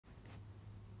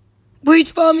Wheat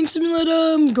farming simulator,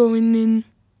 I'm going in.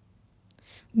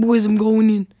 Boys, I'm going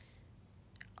in.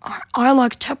 I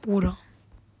like tap water.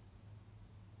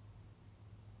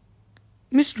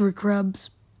 Mystery crabs.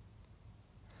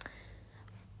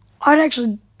 I'd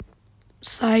actually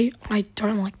say I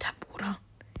don't like tap water.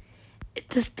 It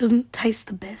just doesn't taste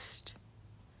the best.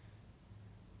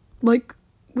 Like,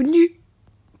 wouldn't you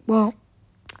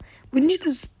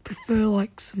just prefer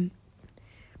like some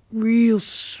real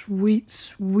sweet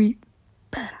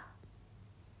butter?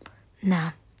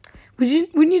 Nah.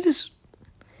 Wouldn't you just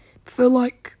prefer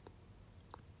like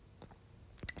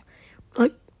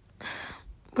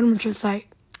what am I trying to say?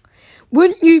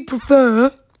 Wouldn't you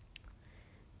prefer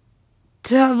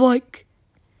to have like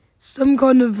some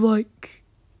kind of like,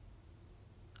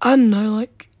 I don't know,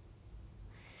 like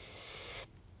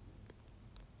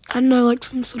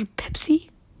some sort of Pepsi?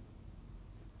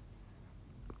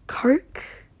 Coke?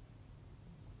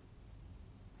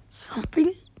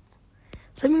 Something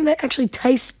that actually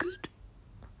tastes good.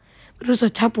 But also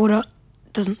tap water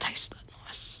doesn't taste that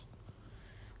nice.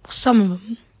 Well, some of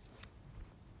them.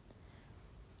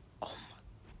 Oh my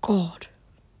god.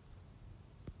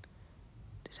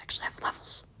 These actually have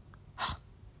levels. I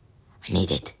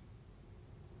need it.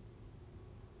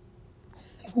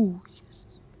 Oh,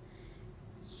 yes.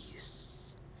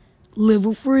 Yes.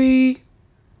 Level 3.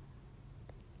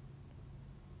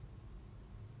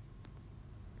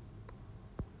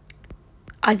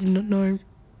 I did not know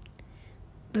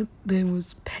that there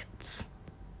was pets.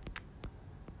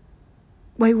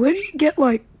 Wait, where do you get,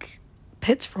 like,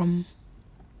 pets from?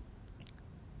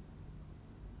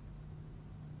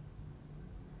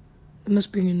 There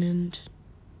must be an end.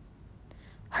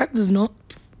 I hope there's not.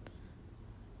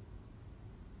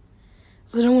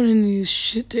 Because I don't want any of this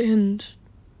shit to end.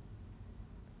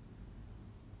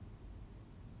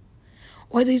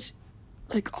 Why these,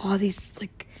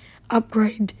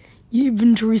 upgrade your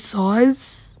inventory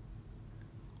size?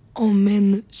 Oh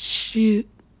man, that shit.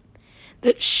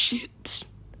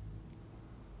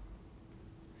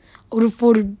 I would have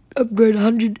thought to upgrade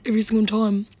 100 every single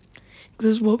time.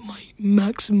 Because that's what my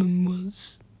maximum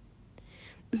was.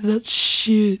 That's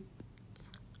shit.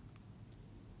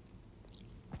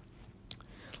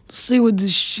 Let's see what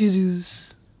this shit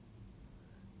is.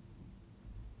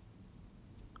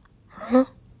 Huh?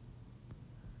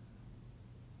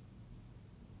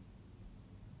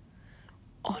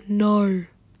 Oh no.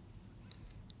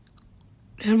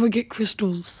 How do I get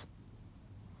crystals?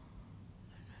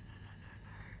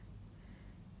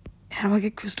 How do I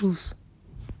get crystals?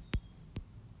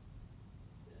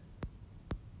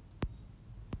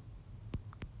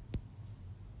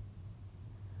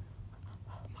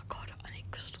 Oh my god, I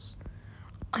need crystals.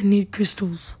 I need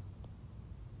crystals.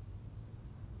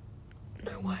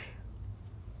 No way.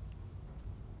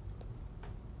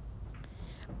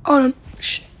 Oh no.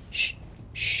 Shh.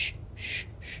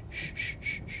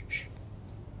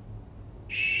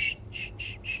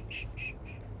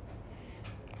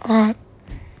 Alright.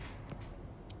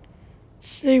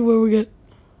 See where we get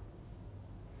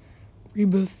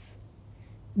rebuff.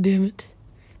 Damn it.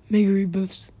 Mega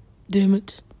rebuffs. Damn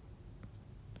it.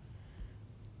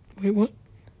 Wait, what?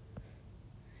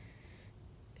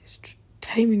 It's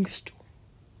taming crystal.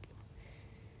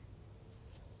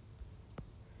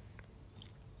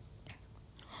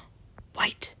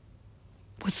 Wait.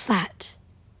 What's that?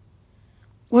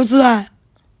 What's that?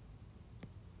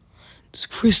 It's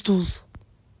crystals.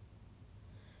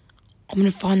 I'm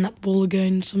gonna find that ball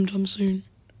again sometime soon.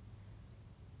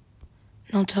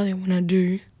 And I'll tell you when I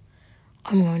do,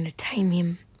 I'm going to tame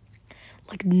him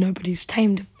like nobody's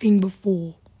tamed a thing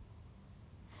before.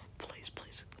 Please, let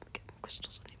me get more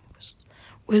crystals. I need more crystals.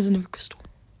 Where's another crystal?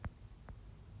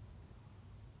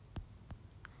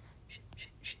 Shit. Let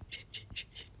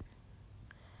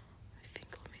me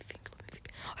think.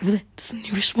 Over there, that's the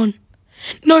nearest one.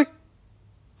 No!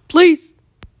 Please!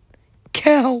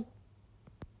 Cow!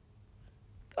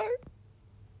 No.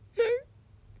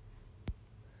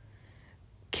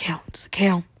 Cow, it's a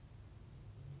cow.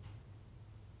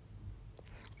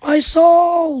 I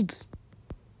sold!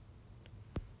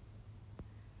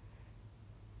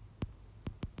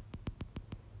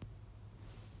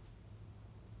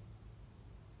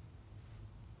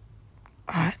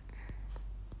 Alright.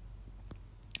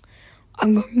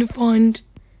 I'm going to find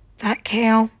that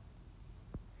cow.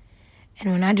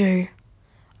 And when I do,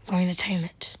 I'm going to tame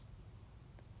it.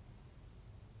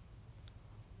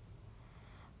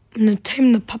 I'm going to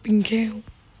tame the pupping cow.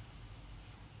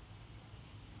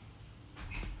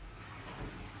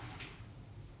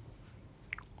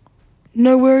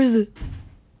 No, where is it?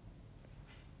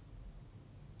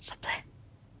 It's up there.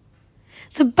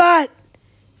 It's a bat!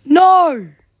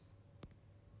 No!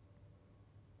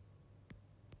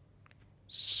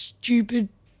 Stupid.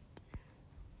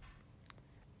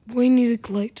 We need to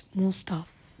collect more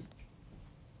stuff.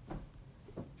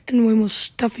 And way more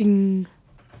stuffing.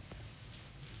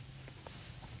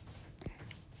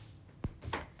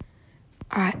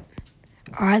 Alright.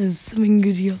 Alright, there's something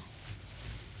good here.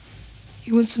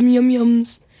 You want some yum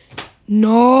yums?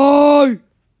 No!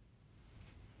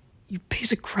 You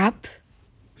piece of crap.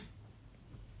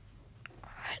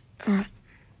 Alright.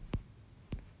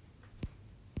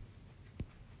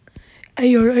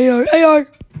 Ayo, ayo, ayo!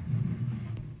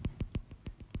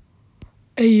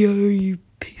 Ayo, you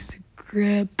piece of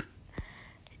crap.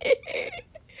 I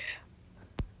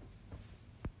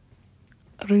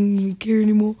don't even care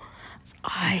anymore.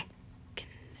 I can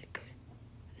go.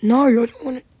 No, I don't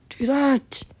want to do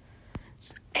that.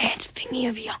 It's an ant thingy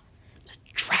over here. It's a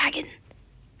dragon.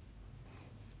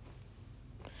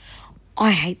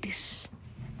 I hate this.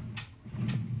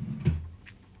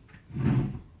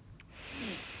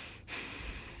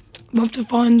 I'll have to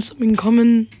find something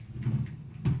common.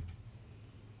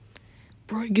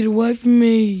 Bro, get away from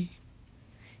me.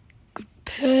 Good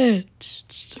pet. It's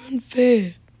so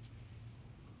unfair.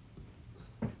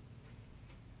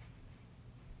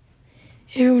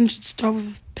 Everyone should start with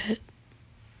a pet.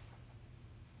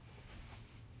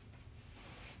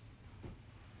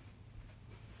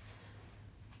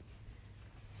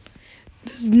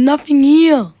 There's nothing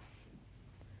here.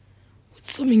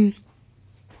 What's something?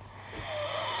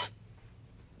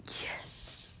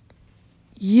 Yes.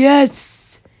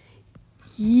 Yes.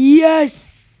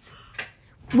 Yes.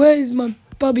 Where's my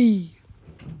puppy?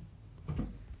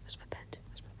 Where's my pet?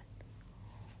 Where's my pet?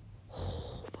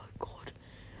 Oh my god.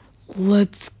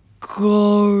 Let's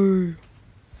go.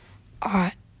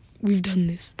 Alright, we've done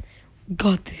this.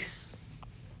 Got this.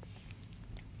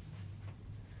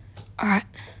 Alright.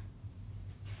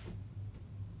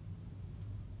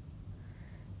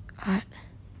 Alright.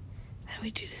 How do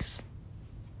we do this?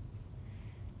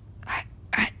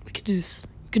 Alright, we can do this.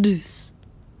 We can do this.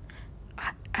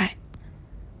 Alright.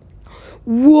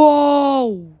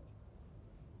 Whoa!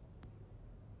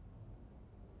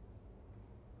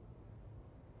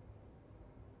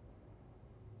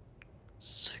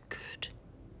 So good.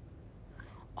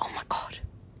 Oh my god.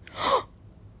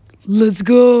 Let's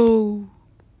go.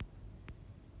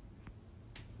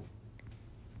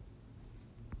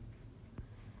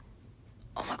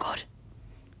 Oh my god.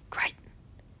 Great.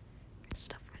 Good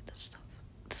stuff, good stuff.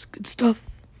 This is good stuff.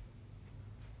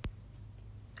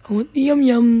 I want the yum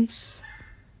yums.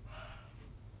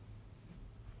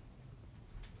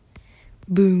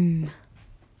 Boom.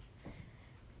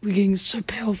 We're getting so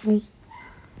powerful.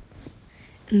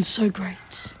 And so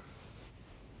great.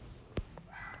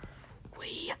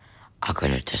 We are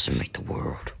gonna decimate the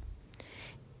world.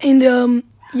 And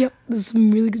yep, there's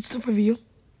some really good stuff over here.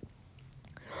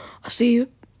 I see a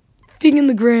thing in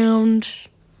the ground.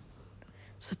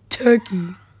 It's a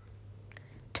turkey.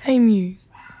 Tame you.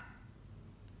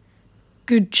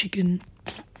 Good chicken.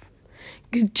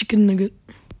 Good chicken nugget.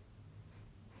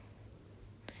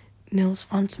 Now let's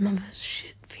find some other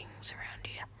shit things around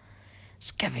here.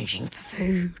 Scavenging for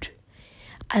food.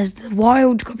 As the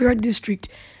wild copyright district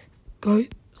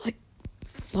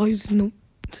flows in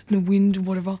the wind or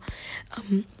whatever,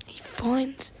 he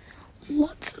finds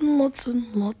lots and lots and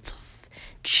lots of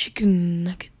chicken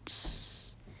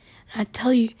nuggets. And I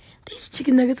tell you, these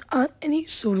chicken nuggets aren't any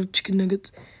sort of chicken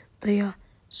nuggets. They are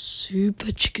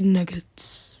super chicken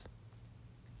nuggets.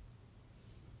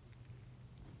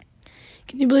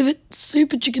 Can you believe it?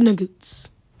 Super chicken nuggets.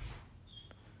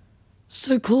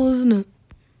 So cool, isn't it?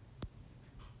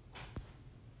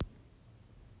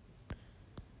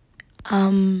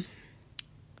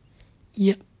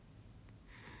 Yep.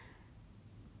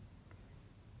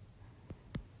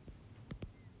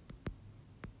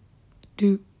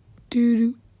 Do do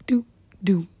do do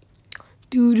do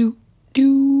do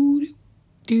do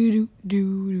do do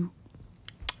do.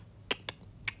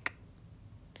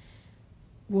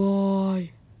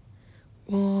 Why?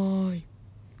 Why?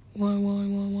 Why?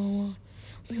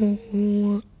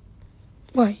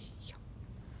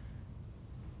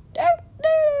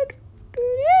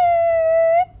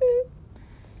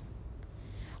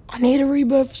 I need a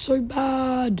rebirth so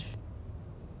bad.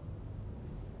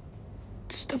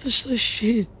 This stuff is so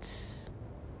shit.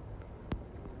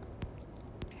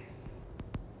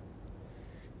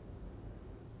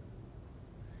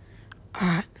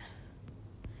 Alright.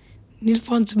 Need to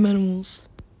find some animals.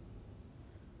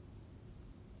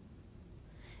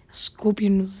 A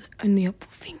scorpion was the only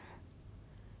helpful thing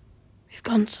we've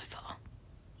gone so far.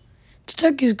 The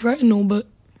turkey is great and all, but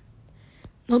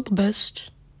not the best.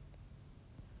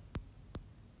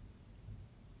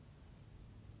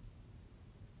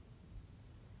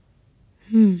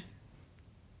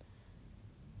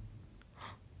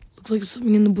 like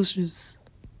something in the bushes.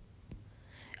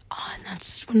 Ah, and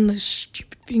that's one of those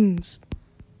stupid things.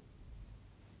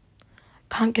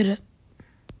 Can't get it.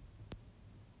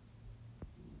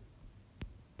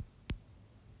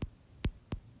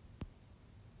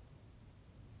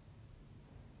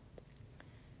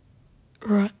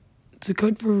 Right, it's a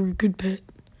code for a good pet.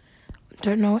 I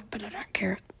don't know it, but I don't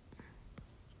care it.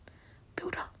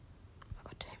 Builder. I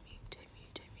got tame you.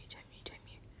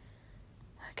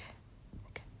 Okay.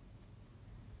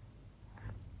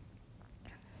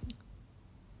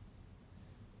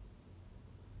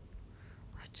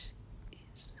 What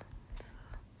is the code?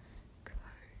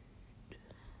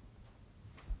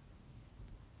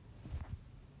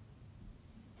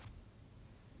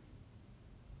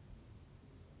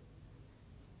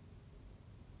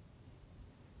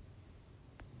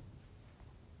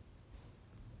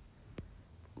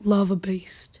 Lava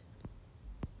beast.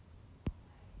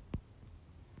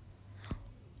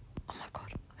 Oh my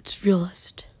god, I just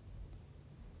realised.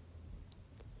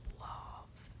 Lava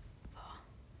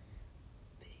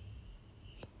beast.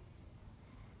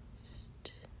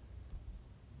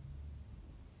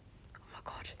 Oh my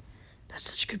god, that's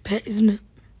such a good pet, isn't it?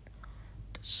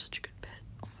 That's such a good pet.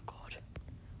 Oh my god.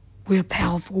 We're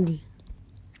powerful.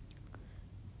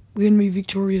 We're gonna be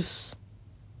victorious.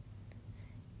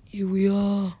 Here we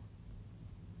are.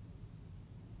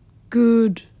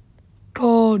 Good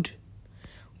God.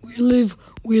 We live,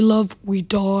 we love, we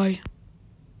die.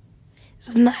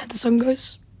 Isn't that how the song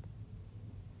goes?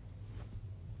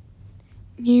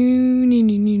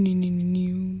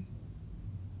 New.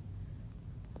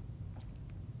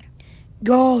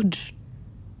 God.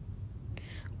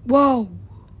 Whoa.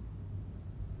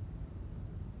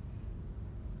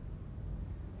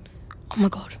 Oh my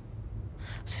god. I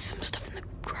see some stuff in the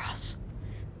grass.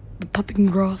 The popping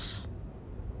grass.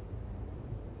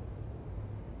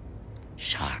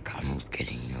 Shark, I'm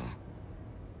getting you.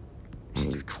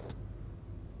 Neutral.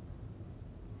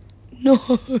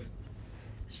 No.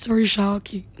 Sorry,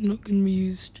 Shark, you're not going to be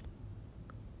used.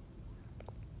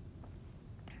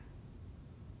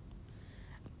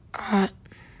 Alright.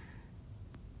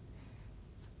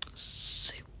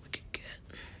 See what we can get.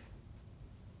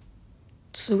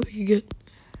 See what you get.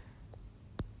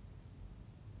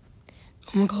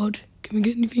 Oh my god, can we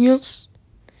get anything else?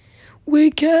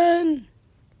 We can!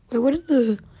 Wait, what did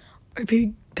the OP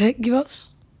pet give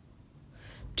us?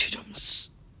 2 times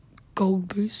gold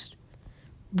boost.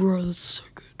 Bro, that's so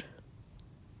good.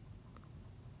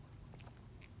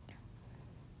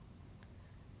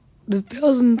 The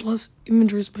 1,000+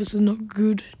 inventory space is not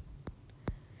good.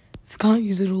 If you can't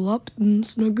use it all up, then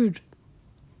it's no good.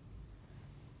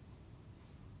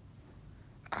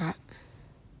 Alright.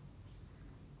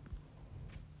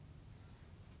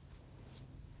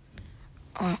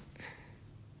 Alright.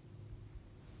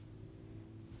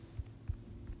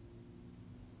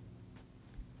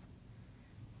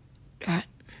 Alright.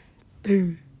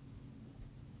 Boom.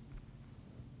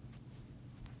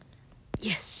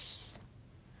 Yes.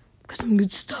 Got some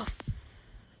good stuff.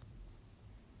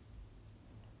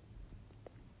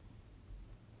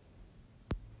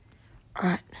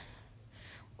 Alright.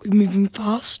 We're moving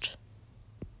fast.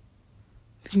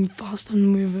 Moving faster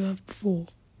than we ever have before.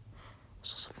 I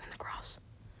saw something in the grass. I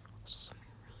saw something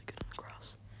really good in the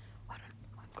grass. I'm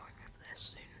going over there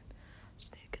soon.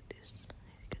 Just need to get this.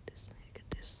 Need to get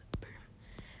this. Boom.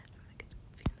 I'm gonna get the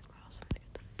thing in the grass. I'm gonna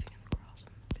get the thing in the grass. I'm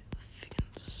gonna get the thing in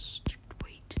the stupid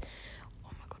wheat.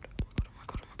 Oh my god.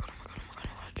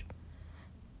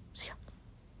 See ya.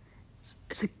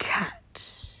 It's a cat.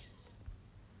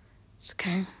 It's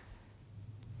okay.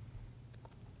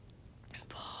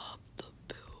 Bob the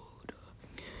Builder.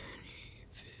 Can he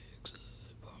fix it?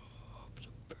 Bob the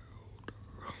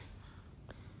Builder.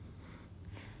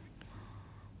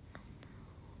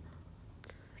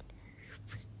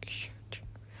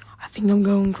 I think I'm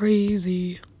going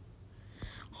crazy.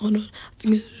 Hold on. I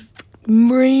think it's a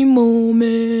brain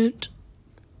moment.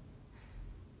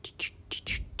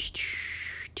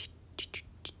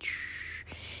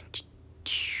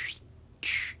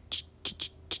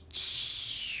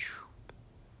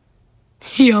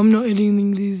 Yeah, I'm not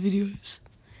editing these videos.